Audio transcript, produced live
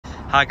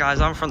Hi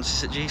guys, I'm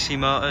Francis at GC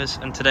Motors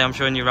and today I'm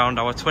showing you around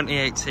our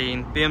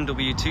 2018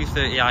 BMW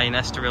 230i in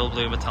Estoril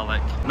Blue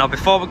Metallic. Now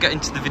before we get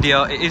into the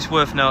video, it is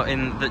worth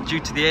noting that due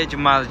to the age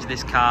and mileage of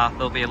this car,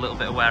 there'll be a little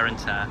bit of wear and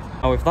tear.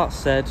 Now with that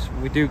said,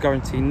 we do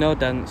guarantee no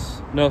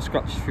dents, no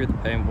scratches through the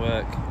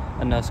paintwork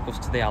and no scuffs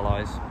to the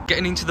alloys.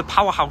 Getting into the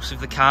powerhouse of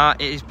the car,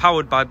 it is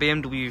powered by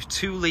BMW's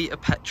 2-litre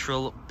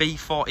petrol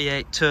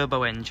B48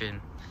 turbo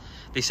engine.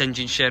 This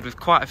engine shared with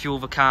quite a few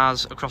other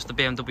cars across the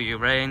BMW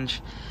range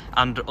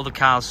and other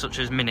cars such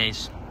as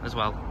Minis as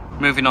well.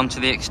 Moving on to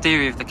the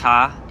exterior of the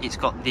car, it's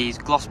got these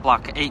gloss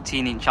black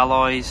 18-inch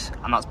alloys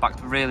and that's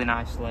backed really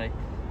nicely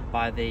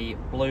by the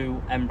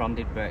blue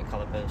M-branded brake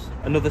calipers.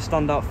 Another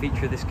standout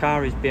feature of this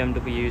car is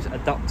BMW's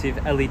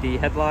adaptive LED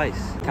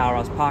headlights. The car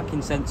has parking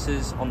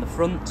sensors on the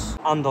front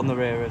and on the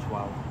rear as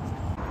well.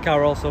 The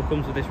car also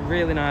comes with this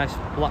really nice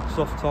black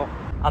soft top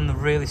and the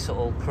really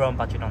subtle chrome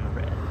badging on the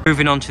rear.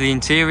 Moving on to the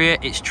interior,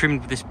 it's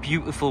trimmed with this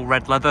beautiful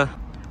red leather,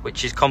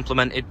 which is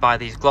complemented by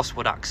these gloss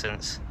wood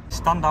accents. The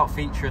standout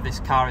feature of this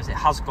car is it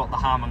has got the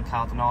Harman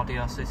Kardon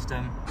audio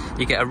system.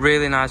 You get a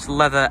really nice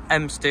leather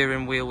M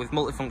steering wheel with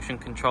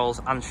multifunction controls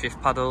and shift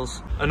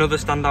paddles. Another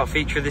standout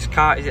feature of this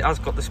car is it has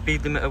got the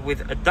speed limiter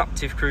with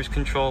adaptive cruise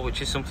control,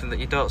 which is something that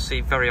you don't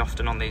see very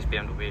often on these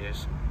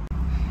BMWs.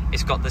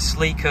 It's got the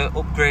sleeker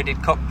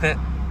upgraded cockpit.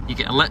 You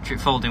get electric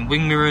folding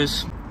wing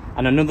mirrors.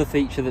 And another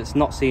feature that's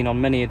not seen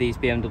on many of these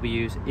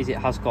BMWs is it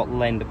has got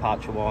lane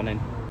departure warning.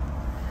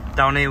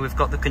 Down here we've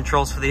got the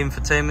controls for the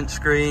infotainment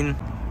screen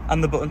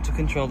and the button to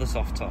control the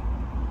soft top.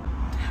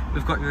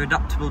 We've got your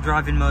adaptable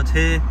driving modes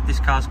here.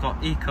 This car's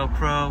got Eco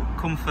Pro,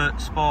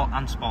 Comfort, Sport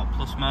and Sport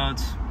Plus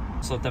modes.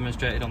 Also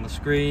demonstrated on the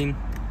screen.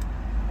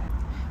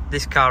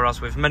 This car,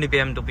 as with many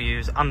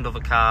BMWs and other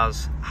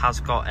cars,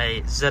 has got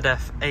a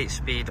ZF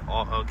 8-speed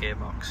auto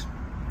gearbox.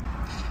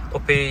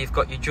 Up here you've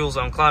got your dual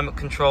zone climate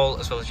control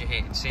as well as your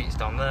heated seats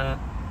down there.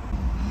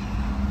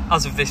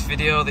 As of this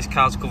video, this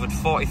car's covered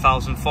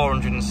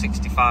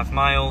 40,465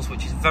 miles,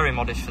 which is very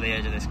modest for the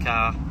age of this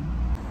car.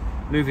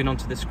 Moving on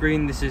to the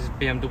screen, this is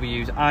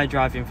BMW's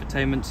iDrive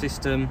infotainment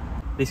system.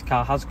 This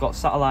car has got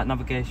satellite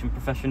navigation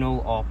professional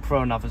or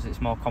Pro Nav as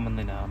it's more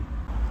commonly known,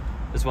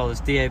 as well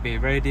as DAB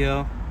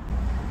radio.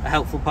 A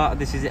helpful part of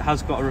this is it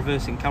has got a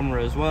reversing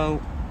camera as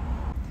well,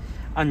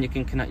 and you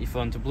can connect your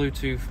phone to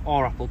Bluetooth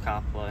or Apple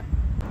CarPlay.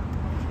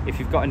 If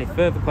you've got any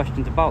further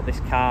questions about this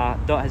car,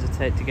 don't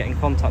hesitate to get in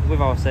contact with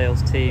our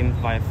sales team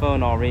via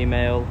phone or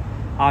email.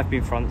 I've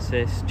been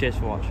Francis, cheers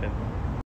for watching.